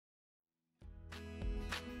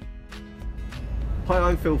Hi,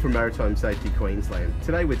 I'm Phil from Maritime Safety Queensland.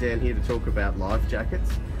 Today we're down here to talk about life jackets.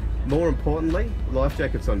 More importantly, life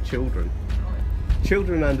jackets on children.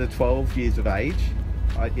 Children under 12 years of age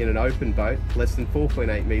in an open boat, less than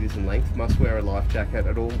 4.8 metres in length, must wear a life jacket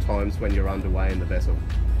at all times when you're underway in the vessel.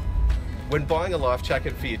 When buying a life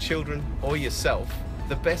jacket for your children or yourself,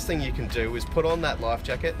 the best thing you can do is put on that life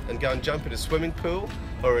jacket and go and jump in a swimming pool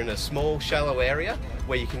or in a small shallow area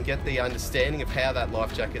where you can get the understanding of how that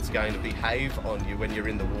life jacket's going to behave on you when you're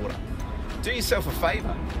in the water. Do yourself a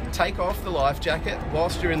favour, take off the life jacket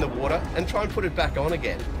whilst you're in the water and try and put it back on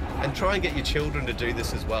again. And try and get your children to do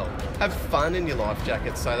this as well. Have fun in your life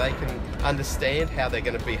jacket so they can understand how they're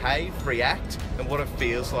going to behave, react, and what it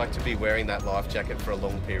feels like to be wearing that life jacket for a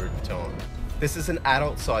long period of time. This is an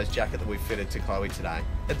adult sized jacket that we fitted to Chloe today.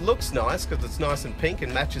 It looks nice because it's nice and pink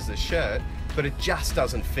and matches the shirt, but it just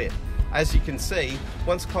doesn't fit. As you can see,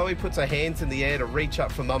 once Chloe puts her hands in the air to reach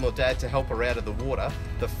up for mum or dad to help her out of the water,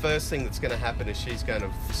 the first thing that's going to happen is she's going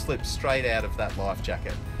to slip straight out of that life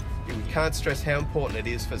jacket. We can't stress how important it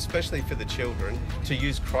is, especially for the children, to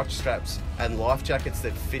use crotch straps and life jackets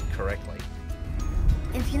that fit correctly.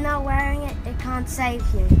 If you're not wearing it, it can't save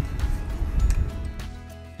you.